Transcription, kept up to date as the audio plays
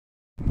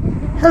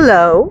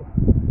Hello,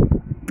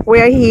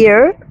 we're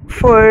here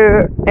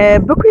for a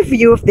book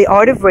review of The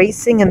Art of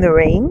Racing in the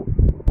Rain.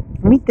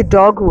 Meet the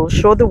dog who will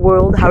show the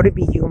world how to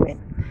be human.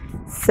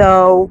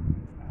 So,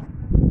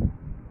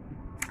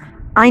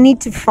 I need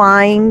to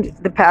find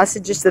the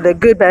passages that are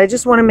good, but I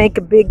just want to make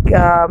an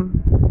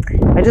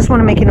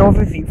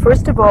overview.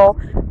 First of all,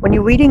 when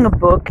you're reading a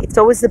book, it's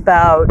always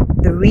about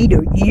the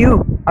reader.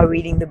 You are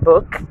reading the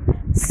book.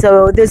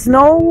 So there's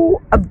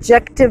no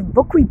objective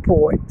book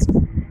report.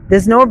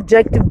 There's no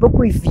objective book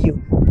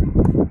review.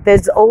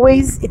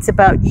 It's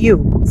about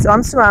you. So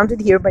I'm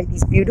surrounded here by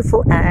these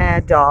beautiful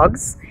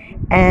dogs,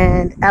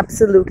 and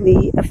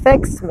absolutely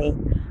affects me.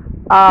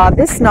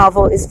 This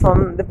novel is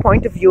from the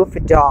point of view of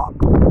a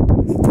dog,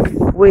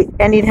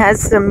 and it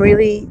has some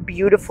really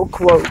beautiful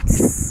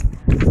quotes.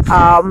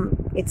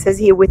 It says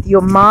here, with your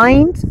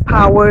mind,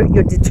 power,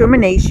 your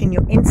determination,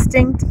 your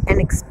instinct,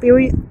 and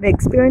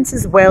experience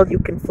as well, you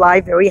can fly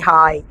very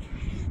high.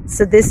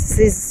 So this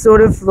is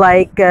sort of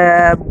like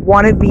a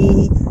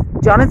wannabe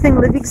Jonathan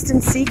Livingston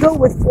Seagull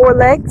with 4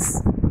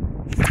 legs.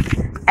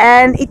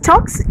 And it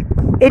does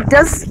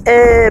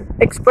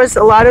express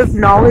a lot of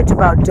knowledge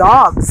about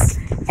dogs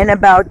and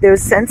about their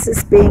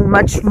senses being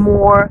much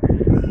more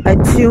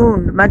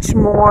attuned,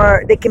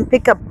 they can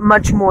pick up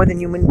much more than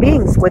human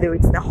beings, whether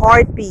it's the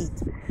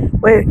heartbeat,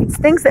 where it's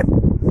things that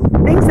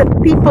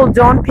people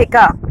don't pick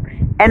up,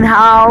 and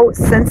how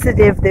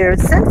sensitive their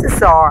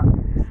senses are.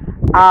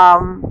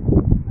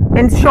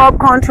 In sharp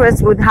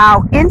contrast with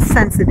how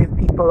insensitive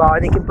people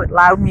are. They can put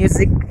loud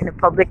music in a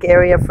public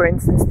area, for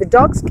instance. The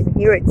dogs can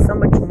hear it so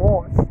much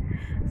more.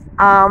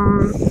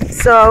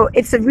 So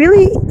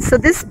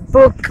this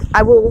book,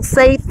 I will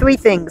say 3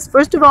 things.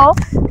 First of all,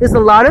 there's a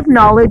lot of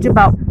knowledge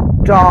about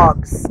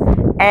dogs,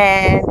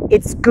 and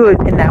it's good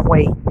in that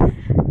way.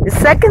 The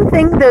second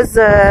thing,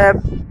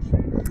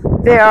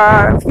 there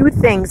are a few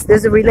things.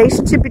 There's a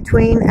relationship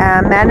between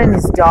a man and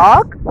his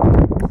dog,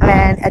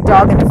 and a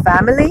dog and a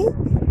family.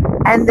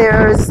 And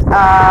there's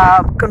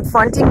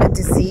confronting a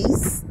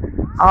disease,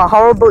 a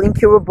horrible,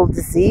 incurable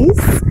disease,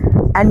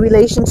 and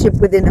relationship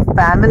within a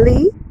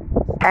family,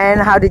 and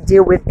how to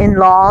deal with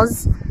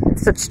in-laws at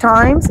such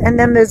times. And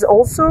then there's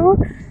also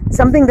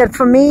something that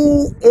for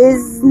me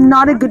is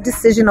not a good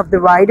decision of the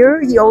writer.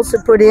 He also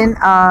put in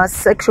how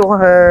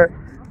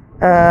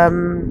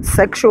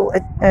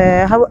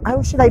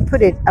should I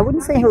put it? I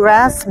wouldn't say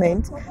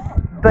harassment,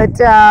 but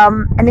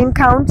an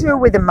encounter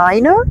with a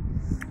minor,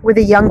 with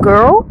a young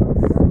girl.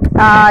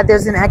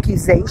 There's an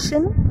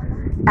accusation,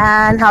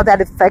 and how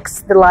that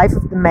affects the life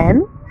of the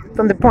man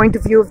from the point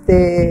of view of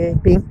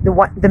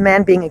the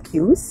man being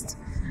accused.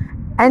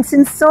 And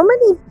since so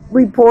many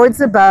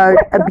reports about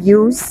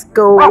abuse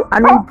go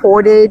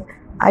unreported,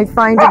 I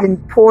find it in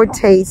poor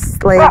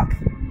taste.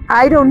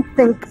 I don't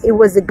think it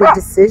was a good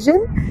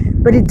decision,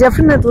 but it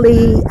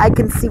definitely, I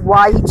can see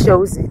why he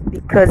chose it,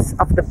 because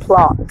of the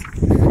plot.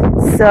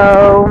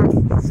 So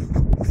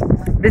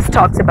this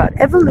talks about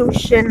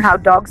evolution, how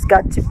dogs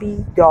got to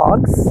be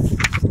dogs,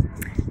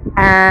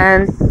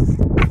 and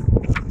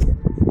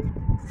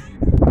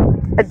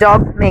a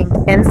dog named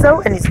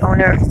Enzo, and his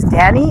owner is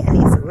Danny, and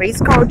he's a race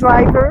car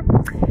driver,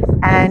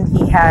 and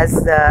he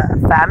has a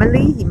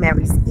family. He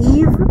marries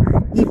Eve.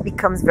 Eve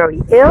becomes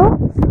very ill.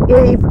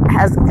 They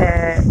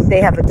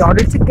have a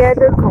daughter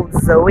together called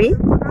Zoe,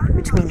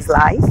 which means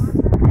life,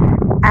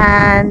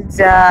 and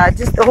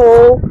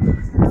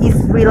he's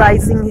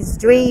realizing his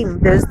dream.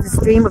 There's this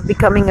dream of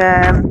becoming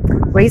a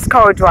race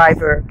car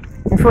driver.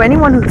 And for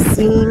anyone who's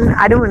seen,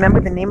 I don't remember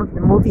the name of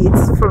the movie,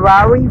 it's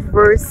Ferrari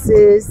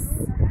versus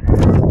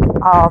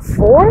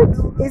Ford,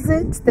 is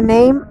it the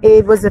name?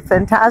 It was a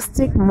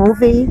fantastic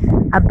movie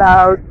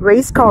about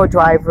race car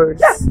drivers.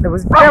 That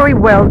was very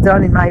well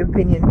done, in my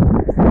opinion.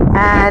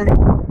 And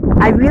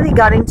I really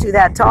got into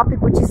that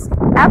topic, which is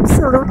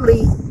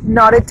absolutely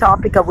not a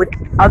topic I would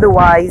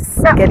otherwise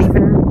get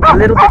even a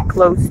little bit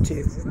close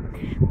to.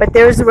 But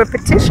there's a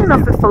repetition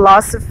of the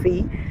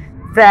philosophy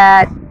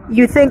that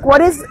you think,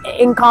 what is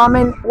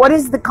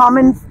the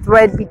common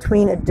thread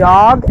between a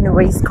dog and a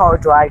race car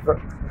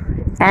driver?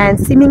 And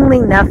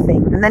seemingly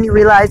nothing. And then you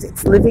realize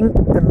it's living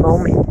the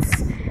moment,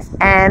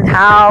 and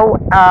how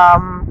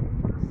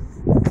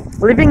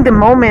living the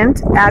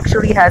moment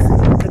actually has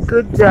a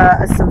good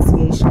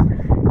association,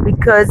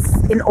 because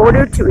in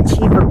order to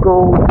achieve a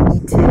goal, you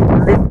need to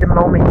live the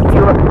moment. If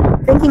you're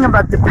thinking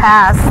about the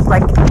past,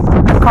 like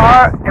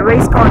a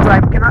race car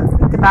driver cannot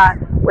think about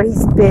where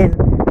he's been,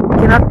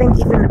 cannot think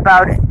even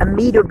about a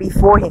meter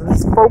before him.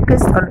 He's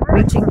focused on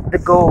reaching the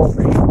goal,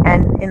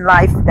 and in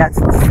life that's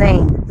the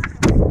same.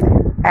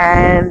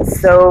 And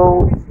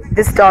so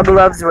this dog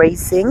loves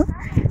racing.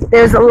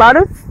 There's a lot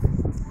of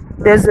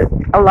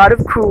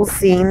cruel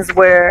scenes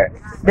where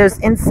there's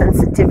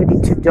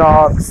insensitivity to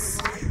dogs,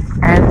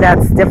 and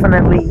that's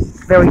definitely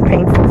very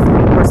painful for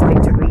me personally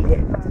to read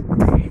it.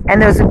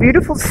 And there's a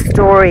beautiful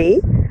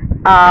story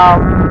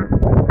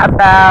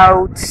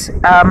about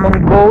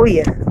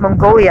Mongolia.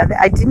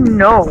 I didn't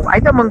know. I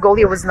thought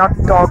Mongolia was not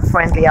dog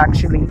friendly,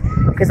 actually,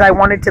 because I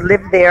wanted to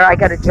live there. I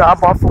got a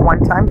job offer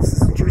one time. This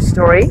is a true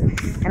story.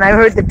 And I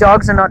heard the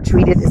dogs are not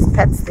treated as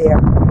pets there.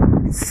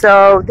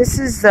 So this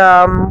is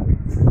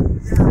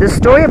the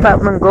story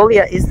about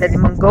Mongolia, is that in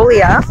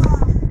Mongolia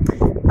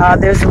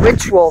there's a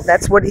ritual.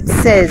 That's what it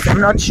says. I'm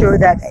not sure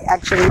that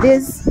actually it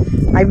is.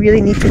 I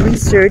really need to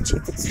research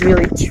if it's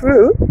really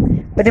true.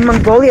 But in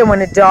Mongolia,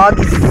 when a dog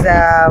is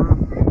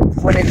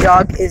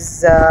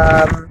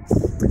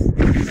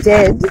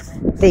dead,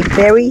 they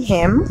bury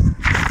him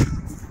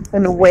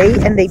in a way,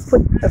 and they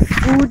put a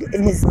food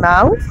in his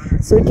mouth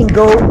so he can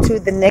go to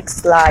the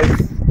next life.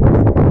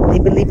 They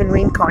believe in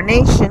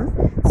reincarnation,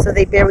 so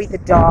they bury the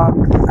dog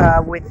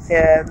with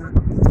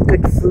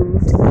good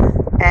food,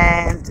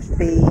 and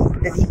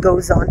that he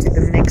goes on to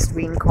the next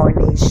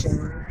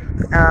reincarnation,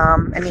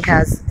 and he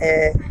has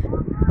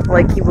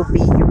like he will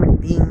be a human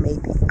being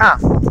maybe.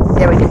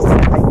 There it is. I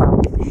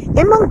found it.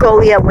 In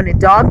Mongolia, when a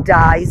dog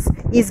dies,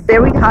 he's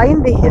buried high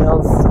in the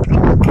hills.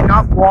 People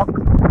cannot walk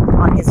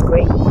on his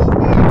grave.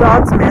 The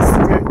dog's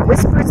master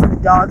whispers in the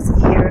dog's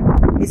ear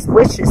his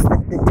wishes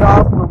that the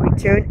dog will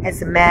return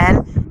as a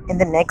man in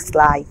the next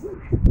life.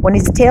 When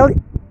his tail,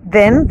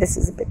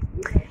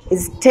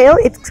 his tail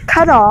is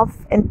cut off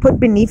and put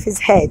beneath his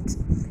head,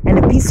 and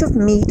a piece of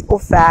meat or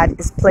fat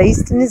is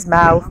placed in his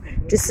mouth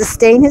to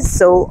sustain his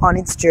soul on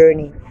its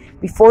journey.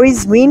 Before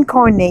he's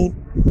reincarnated,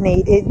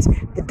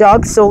 the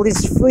dog's soul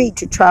is free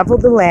to travel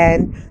the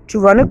land, to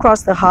run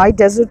across the high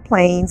desert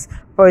plains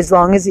for as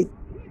long as it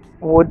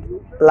would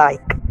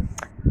like.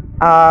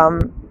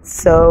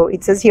 So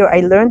it says here, I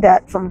learned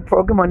that from a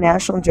program on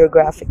National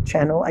Geographic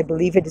Channel. I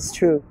believe it is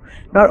true.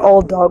 Not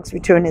all dogs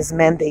return as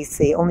men, they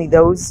say. Only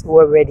those who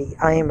are ready.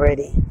 I am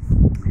ready.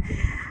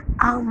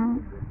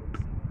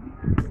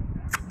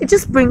 It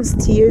just brings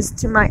tears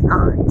to my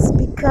eyes,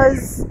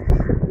 because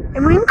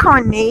in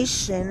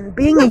reincarnation,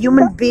 being a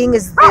human being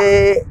is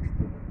the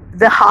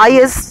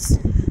highest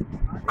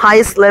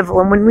level.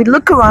 And when we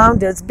look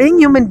around us, being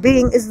human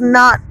being is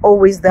not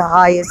always the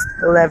highest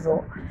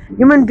level.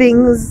 Human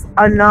beings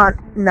are not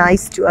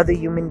nice to other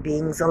human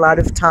beings a lot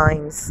of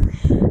times.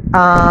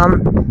 I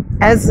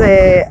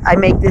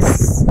make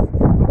this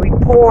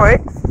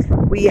report,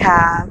 we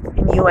have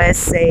in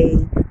USA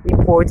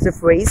reports of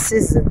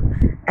racism.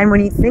 And when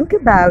you think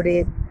about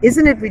it,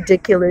 isn't it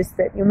ridiculous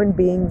that human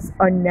beings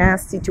are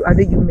nasty to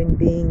other human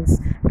beings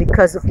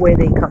because of where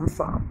they come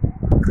from?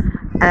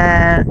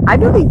 And I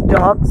believe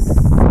dogs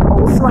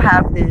also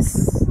have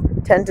this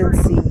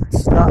tendency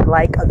to not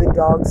like other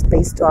dogs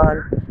based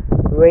on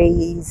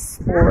race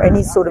or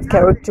any sort of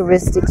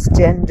characteristics,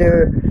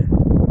 gender.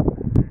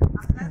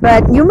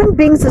 But human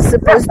beings are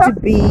supposed to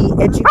be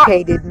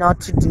educated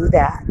not to do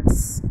that.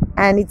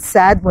 And it's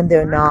sad when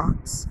they're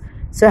not.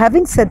 So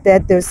having said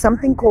that, there's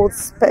something called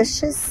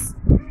speciesism,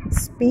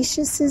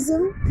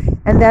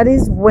 and that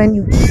is when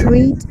you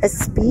treat a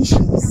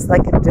species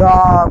like a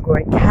dog or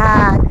a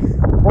cat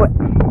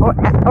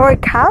or a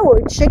cow or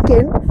a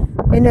chicken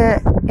in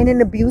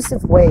an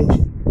abusive way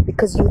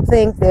because you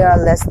think they are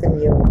less than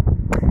you.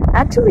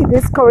 Actually,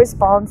 this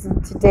corresponds in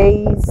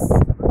today's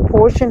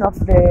portion of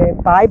the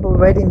Bible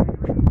read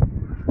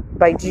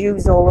by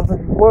Jews all over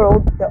the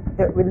world,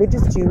 the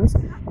religious Jews.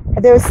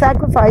 There are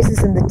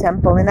sacrifices in the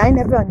temple, and I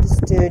never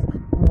understood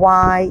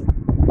why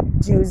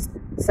Jews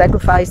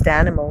sacrificed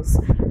animals.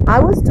 I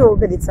was told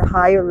that it's a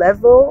higher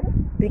level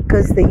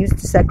because they used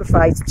to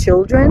sacrifice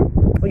children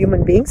or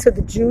human beings. So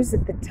the Jews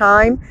at the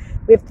time,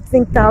 we have to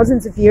think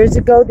thousands of years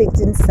ago, they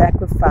didn't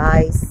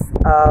sacrifice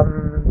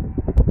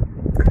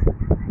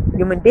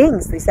human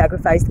beings. They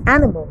sacrificed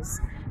animals.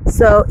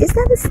 So is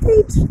that a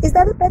stage? Is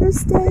that a better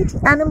stage?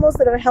 Animals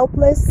that are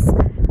helpless?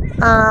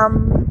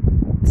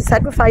 To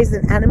sacrifice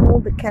an animal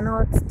that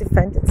cannot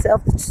defend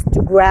itself,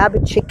 to grab a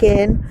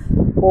chicken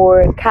or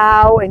a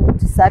cow and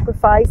to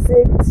sacrifice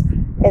it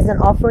as an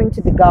offering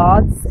to the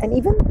gods. And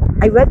even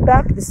I read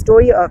back the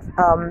story of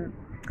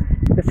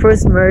the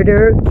first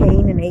murder,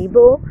 Cain and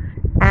Abel,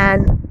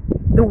 and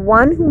the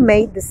one who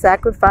made the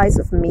sacrifice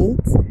of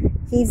meat,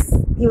 he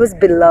was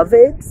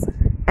beloved,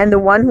 and the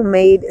one who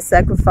made a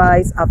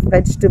sacrifice of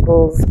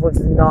vegetables was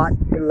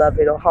not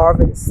beloved, or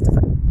harvest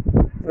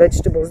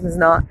vegetables was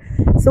not.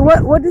 So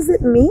what does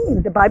it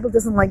mean? The Bible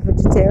doesn't like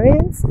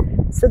vegetarians?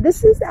 So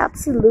this is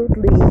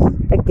absolutely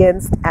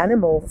against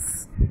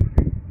animals.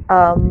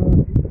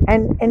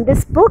 And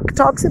this book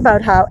talks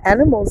about how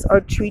animals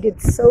are treated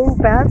so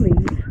badly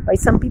by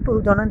some people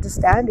who don't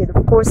understand it.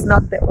 Of course,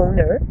 not the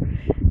owner,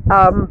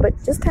 but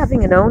just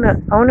having an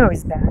owner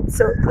is bad.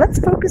 So let's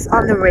focus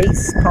on the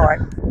race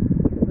car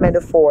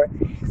metaphor.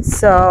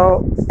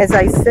 So as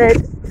I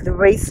said, the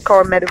race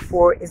car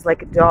metaphor is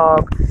like a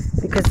dog,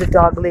 because the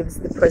dog lives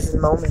the present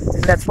moment,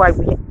 and that's why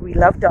we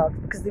love dogs,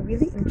 because they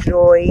really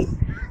enjoy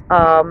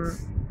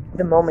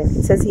the moment.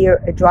 It says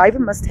here, a driver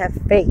must have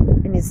faith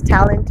in his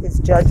talent, his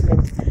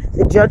judgment,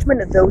 the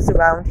judgment of those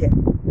around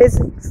him.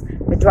 Physics.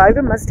 The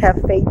driver must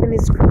have faith in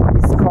his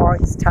car,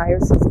 his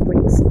tires, his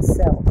brakes,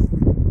 himself.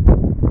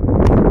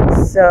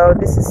 So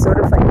this is sort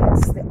of, I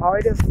guess, the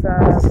art of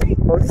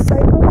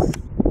motorcycles.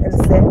 and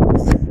said,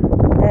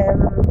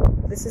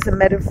 this is a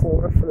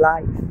metaphor for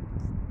life.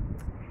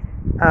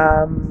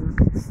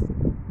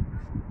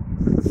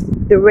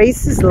 The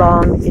race is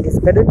long. It is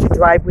better to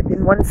drive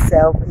within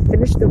oneself and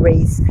finish the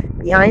race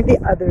behind the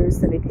others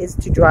than it is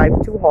to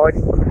drive too hard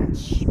and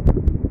crash.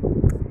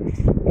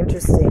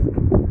 Interesting.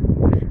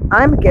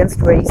 I'm against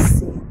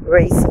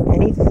racing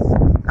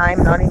anything.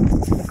 I'm not in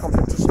a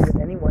competition with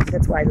anyone.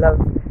 That's why I love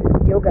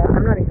yoga.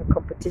 I'm not in a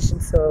competition,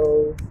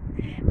 so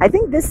I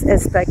think this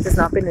aspect has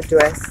not been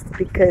addressed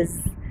because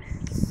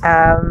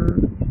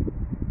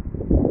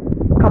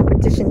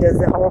competition does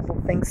the horrible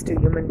things to a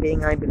human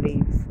being, I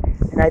believe,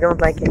 and I don't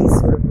like any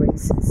sort of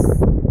races.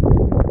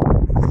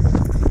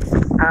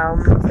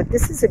 But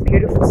this is a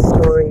beautiful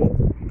story,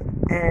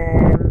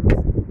 and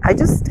I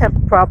just have a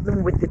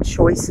problem with the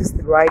choices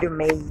the writer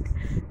made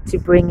to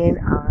bring in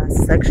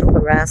sexual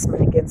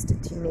harassment against a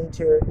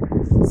teenager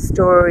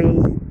story,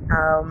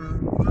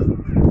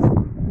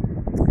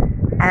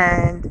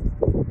 and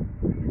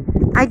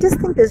I just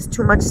think there's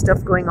too much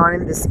stuff going on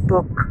in this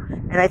book,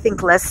 and I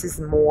think less is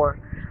more.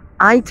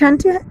 I tend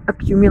to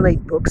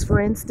accumulate books, for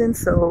instance,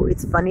 so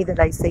it's funny that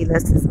I say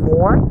less is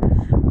more,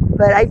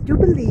 but I do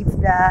believe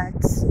that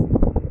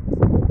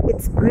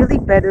it's really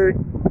better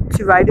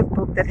to write a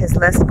book that has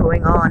less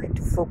going on and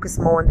to focus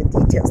more on the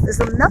details.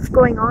 There's enough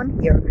going on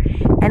here,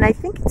 and I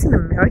think it's an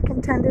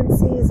American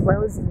tendency as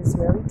well as an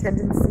Israeli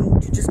tendency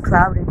to just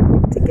crowd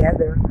everything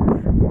together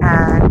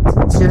and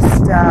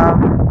just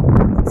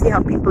see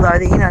how people are.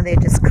 They're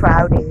just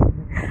crowded.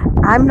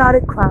 I'm not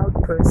a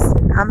crowd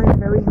person. I'm a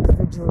very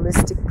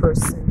individualistic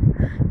person,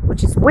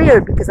 which is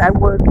weird because I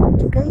work in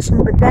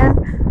education, but then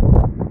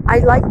I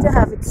like to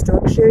have it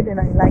structured, and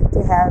I like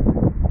to have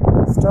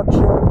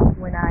structure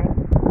when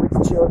I'm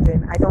with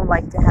children. I don't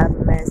like to have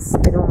a mess.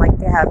 I don't like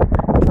to have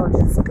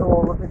children just go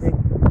all over the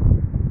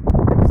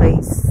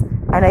place.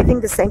 And I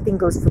think the same thing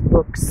goes for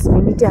books.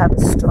 You need to have a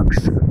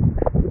structure,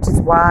 which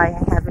is why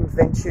I haven't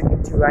ventured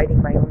into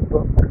writing my own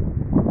book.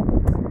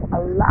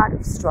 A lot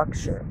of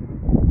structure.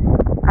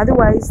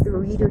 Otherwise, the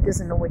reader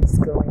doesn't know where he's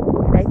going.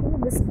 And I think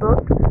in this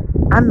book,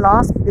 I'm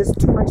lost, but there's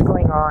too much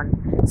going on.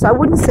 So I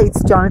wouldn't say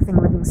it's Jonathan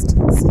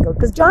Livingston Seagull,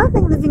 because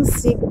Jonathan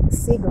Livingston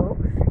Seagull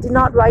did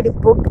not write a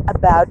book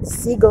about a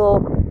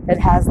seagull that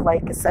has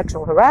like a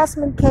sexual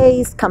harassment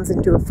case, comes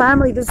into a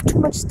family. There's too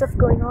much stuff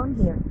going on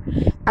here.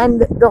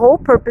 And the whole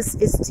purpose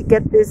is to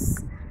get this,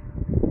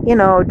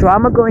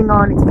 drama going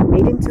on. It's been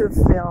made into a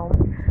film.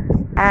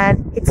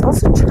 And it's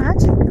also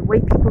tragic, the way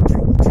people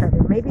treat each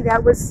other. Maybe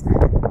that was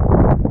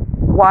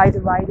why the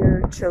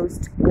writer chose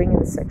to bring in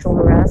the sexual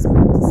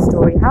harassment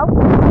story. How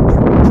people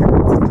treat each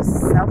other is just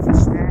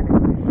selfish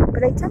manner.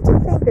 But I tend to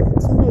think that the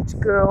teenage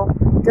girl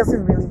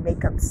doesn't really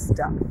make up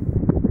stuff.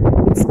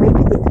 It's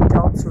maybe the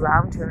adults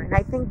around her. And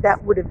I think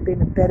that would have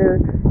been a better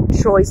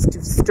choice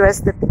to stress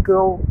that the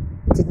girl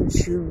didn't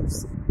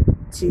choose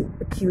to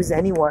accuse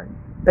anyone.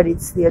 But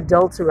it's the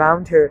adults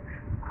around her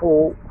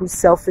whose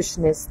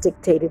selfishness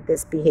dictated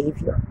this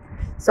behavior.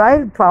 So I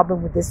have a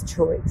problem with this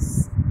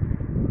choice.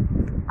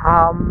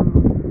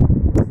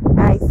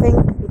 I think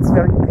it's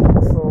very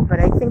painful, but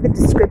I think the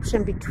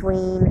description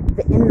between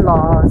the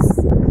in-laws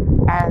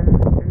and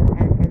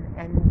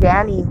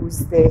Danny,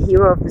 who's the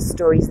hero of the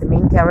story, is the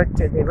main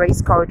character, the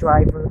race car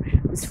driver,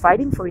 who's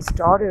fighting for his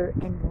daughter,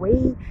 and the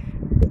way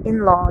the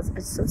in-laws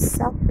are so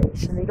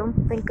selfish and they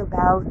don't think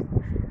about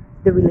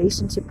the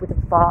relationship with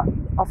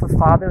of a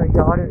father and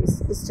daughter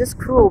is just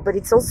cruel, but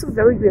it's also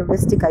very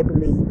realistic, I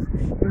believe.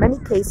 In many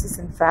cases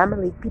in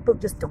family, people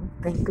just don't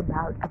think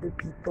about other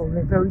people, and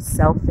they're very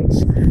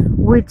selfish,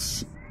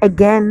 which,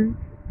 again,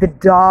 the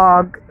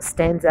dog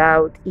stands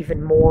out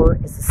even more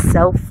as a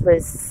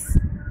selfless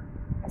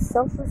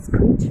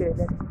creature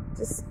that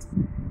just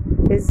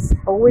is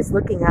always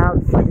looking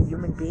out for the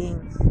human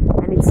being.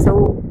 And it's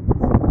so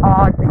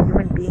odd that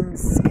human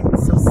beings can be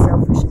so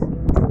selfish and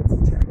mean towards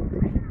each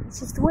other. It's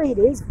just the way it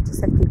is. We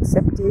just have to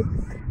accept it.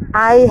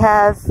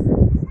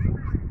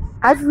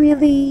 I've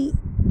really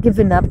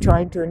given up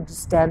trying to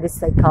understand the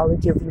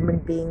psychology of human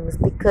beings,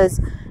 because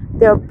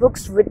there are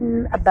books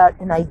written about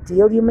an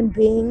ideal human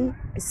being,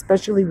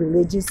 especially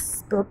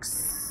religious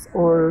books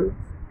or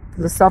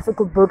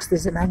philosophical books.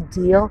 There's an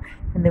ideal,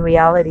 and the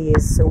reality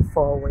is so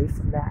far away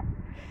from that.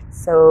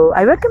 So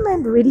I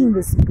recommend reading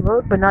this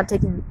book, but not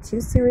taking it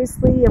too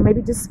seriously, or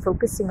maybe just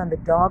focusing on the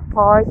dog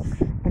part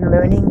and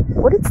learning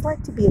what it's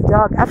like to be a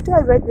dog. After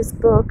I read this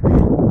book,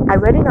 I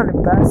read it on a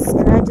bus,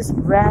 and I just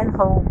ran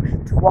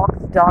home to walk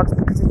the dogs,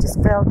 because I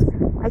felt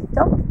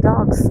the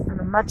dogs on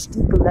a much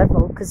deeper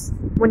level. Because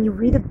when you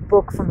read a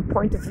book from the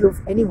point of view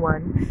of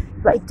anyone,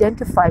 you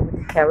identify with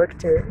the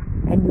character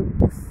and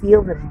you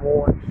feel them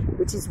more,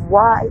 which is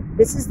why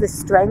this is the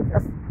strength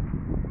of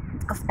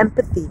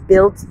empathy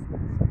built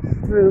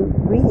through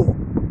reading.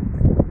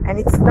 And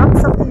it's not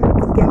something you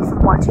can get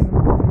from watching a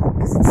movie,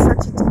 because it's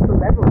such a deeper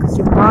level, because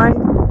your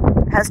mind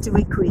has to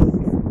recreate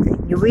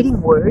everything. You're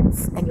reading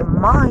words, and your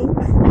mind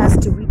has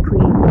to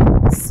recreate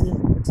the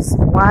scene, which is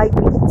why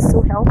reading is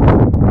so helpful.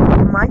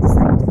 Your mind is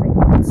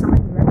activated on so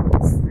many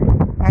levels.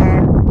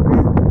 And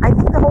I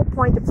think the whole whole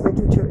point of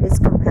literature is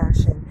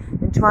compassion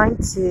and trying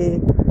to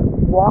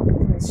walk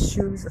in the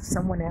shoes of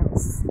someone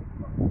else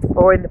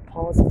or in the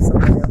paws of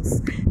someone else.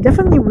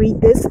 Definitely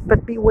read this,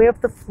 but beware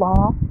of the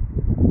flaws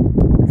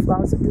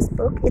of this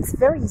book. It's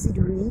very easy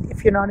to read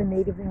if you're not a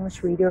native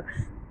English reader.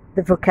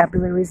 The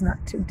vocabulary is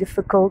not too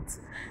difficult,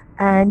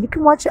 and you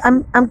can watch it.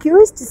 I'm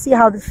curious to see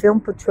how the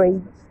film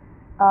portrayed,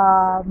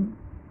 what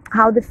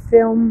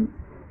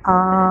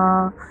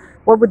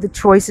were the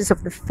choices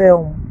of the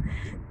film.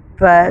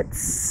 But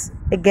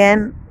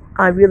again,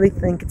 I really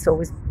think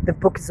the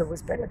book is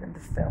always better than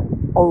the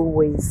film.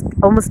 Always,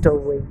 almost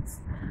always.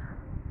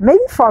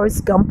 Maybe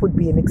Forrest Gump would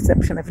be an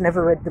exception. I've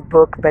never read the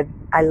book, but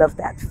I love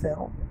that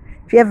film.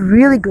 If you have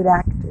really good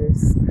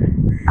actors,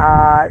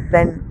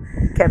 then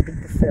you can't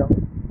beat the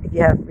film. If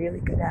you have really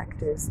good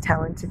actors,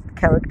 talented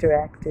character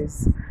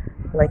actors,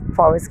 like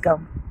Forrest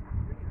Gump,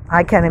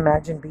 I can't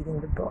imagine beating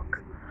the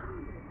book.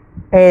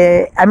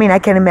 I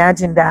can't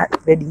imagine that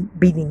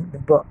beating the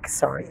book,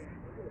 sorry.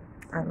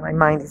 My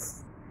mind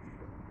is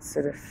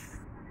sort of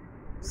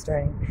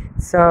straying.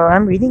 So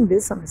I'm reading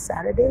this on a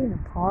Saturday in a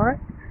park.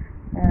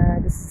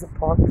 This is a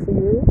park for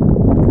you.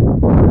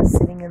 People are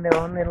sitting in their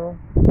own little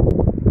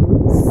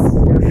booths.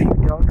 There are a few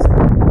dogs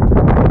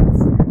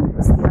around.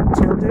 Mostly young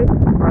children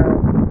people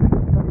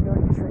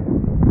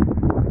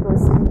are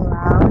sitting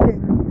around,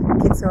 and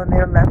kids are on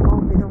their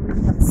level. They don't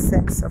really have a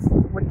sense of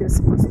what they're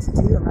supposed to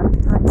do. A lot of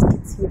times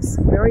kids here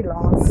are very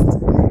lost.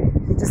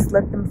 You just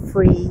let them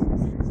free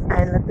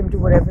and let them do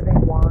whatever they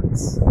want,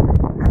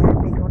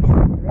 and they don't have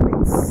any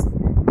limits.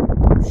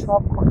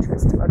 Sharp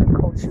contrast to other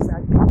cultures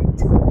I've been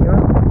into in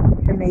Europe.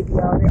 There maybe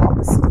are the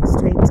opposite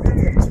extremes,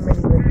 because they have too many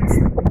limits.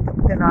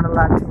 They're not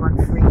allowed to run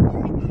free.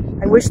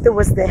 I wish there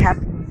was the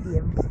happy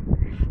medium.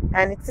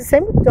 And it's the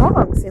same with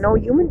dogs.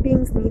 Human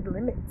beings need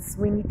limits.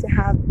 We need to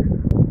have,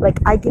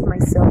 I give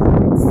myself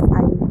limits.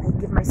 I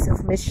give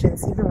myself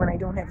missions, even when I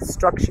don't have a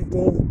structured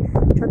day.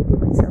 I try to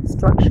give myself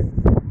structure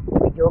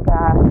through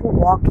yoga, through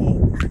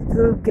walking,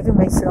 through giving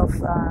myself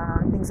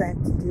things I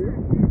have to do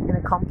and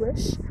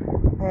accomplish.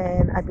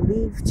 And I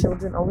believe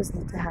children always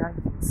need to have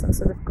some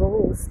sort of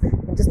goals,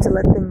 and just to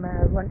let them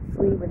run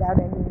free without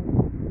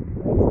anything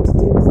to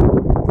do with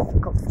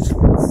difficult things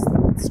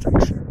with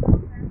structure.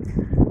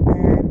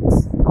 And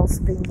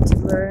also they need to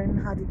learn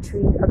how to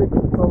treat other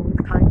people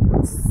with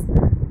kindness.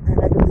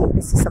 And I believe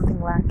this is something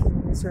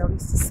lacking in Israeli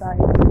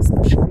society,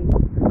 especially,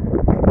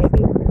 and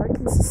maybe in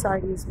American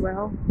society as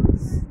well,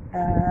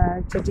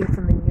 judging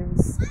from the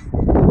news.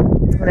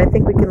 And I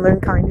think we can learn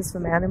kindness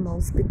from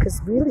animals,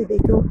 because really they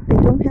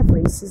don't have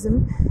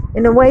racism.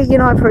 In a way, I've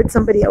overheard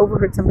somebody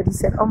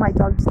said, "Oh, my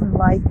dog doesn't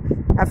like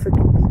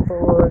African people."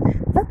 Or I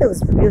thought that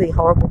was really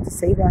horrible to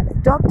say that. A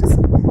dog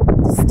doesn't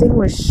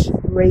distinguish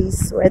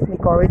race or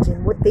ethnic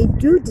origin. What they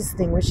do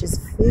distinguish is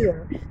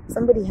fear. If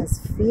somebody has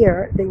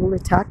fear, they will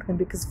attack them,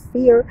 because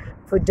fear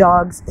for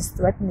dogs is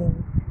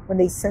threatening. When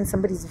they sense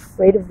somebody's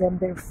afraid of them,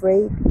 they're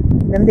afraid,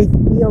 and then they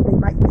feel they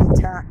might be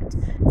attacked.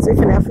 So if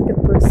an African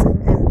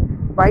person, and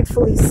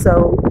rightfully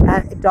so,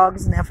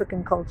 dogs in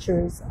African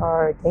cultures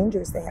are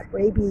dangerous, they have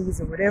rabies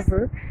or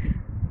whatever,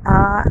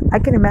 I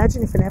can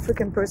imagine if an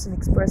African person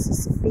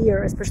expresses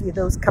fear, especially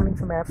those coming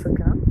from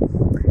Africa,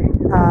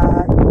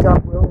 the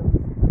dog will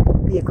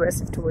be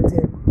aggressive towards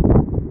it.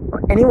 Or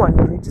anyone,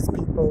 religious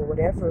people,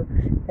 whatever,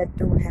 that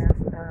don't have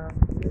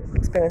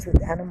experience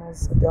with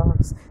animals or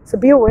dogs. So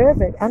be aware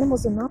of it.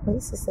 Animals are not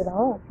racist at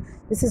all.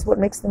 This is what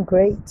makes them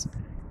great.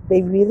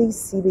 They really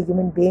see the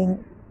human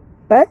being,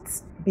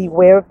 but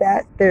beware of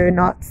that. They're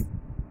not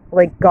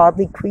like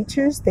godly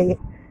creatures. They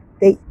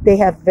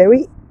have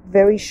very,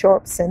 very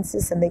sharp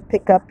senses, and they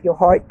pick up your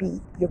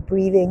heartbeat, your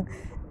breathing,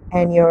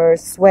 and your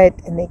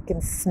sweat, and they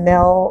can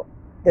smell.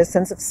 Their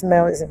sense of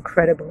smell is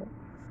incredible.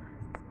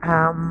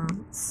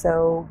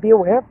 So be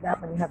aware of that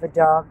when you have a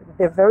dog.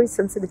 They're very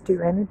sensitive to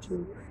your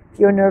energy. If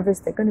you're nervous,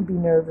 they're going to be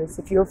nervous.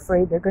 If you're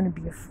afraid, they're going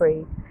to be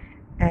afraid.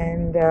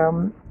 And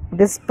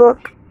this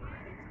book,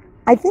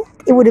 I think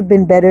it would have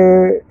been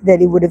better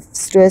that it would have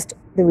stressed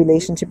the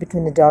relationship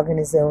between the dog and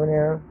his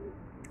owner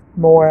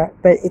more.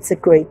 But it's a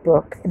great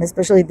book, and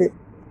especially the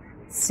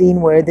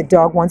scene where the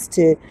dog wants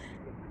to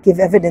give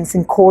evidence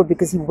in court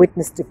because he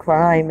witnessed a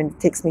crime, and it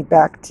takes me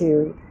back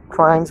to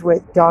crimes where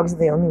dogs are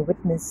the only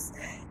witness.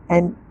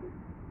 And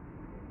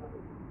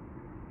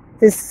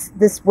this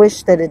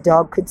wish that a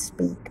dog could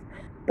speak,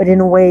 but in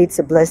a way it's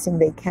a blessing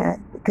they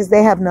can't, because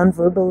they have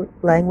nonverbal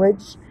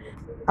language,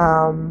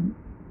 and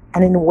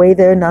in a way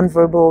their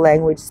nonverbal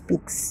language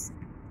speaks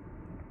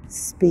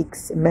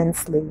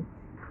immensely,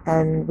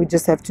 and we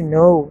just have to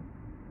know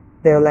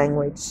their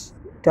language.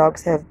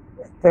 Dogs have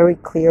very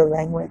clear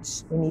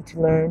language. We need to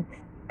learn.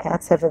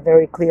 Cats have a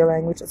very clear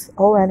language.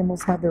 All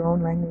animals have their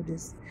own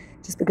languages.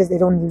 Just because they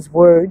don't use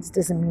words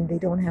doesn't mean they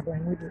don't have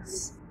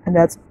languages. And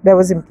that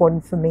was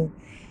important for me.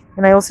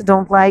 And I also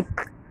don't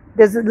like,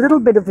 there's a little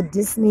bit of a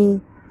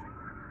Disney,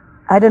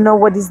 I don't know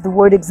what is the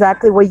word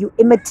exactly, where you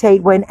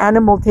imitate, where an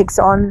animal takes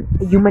on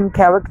a human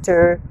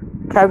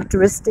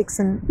characteristics,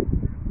 and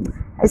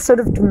I sort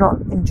of do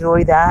not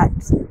enjoy that.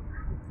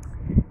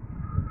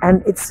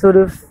 And it's sort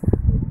of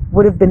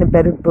would have been a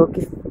better book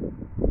if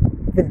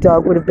the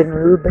dog would have been a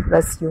little bit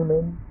less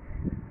human.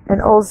 And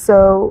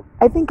also,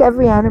 I think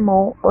every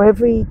animal or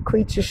every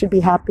creature should be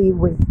happy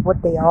with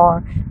what they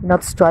are,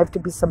 not strive to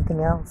be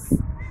something else.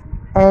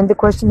 And the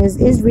question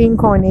is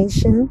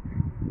reincarnation,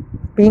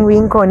 being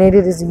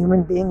reincarnated as a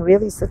human being,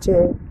 really such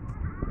a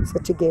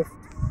gift?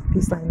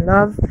 Peace, light, and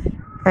love.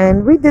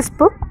 And read this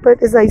book,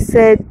 but as I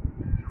said,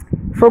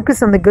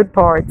 focus on the good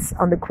parts,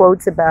 on the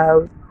quotes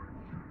about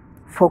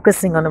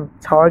focusing on a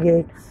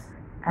target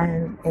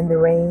and in the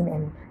rain,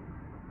 and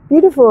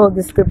beautiful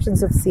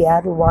descriptions of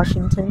Seattle,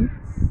 Washington,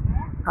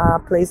 a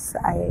place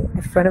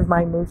a friend of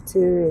mine moved to,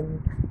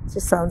 and it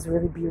just sounds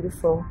really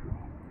beautiful,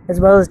 as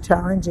well as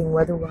challenging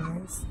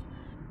weather-wise.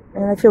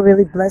 And I feel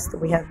really blessed that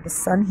we have the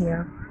sun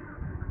here,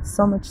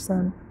 so much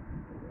sun.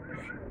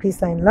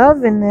 Peace, light, and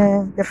love,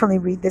 and definitely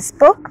read this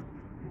book,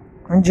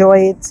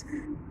 enjoy it,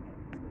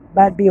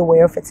 but be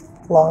aware of its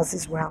flaws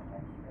as well.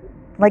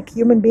 Like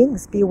human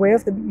beings, be aware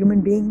of the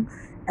human being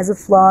as a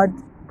flawed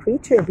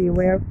creature. Be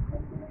aware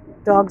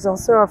dogs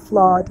also are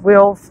flawed. We're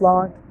all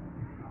flawed.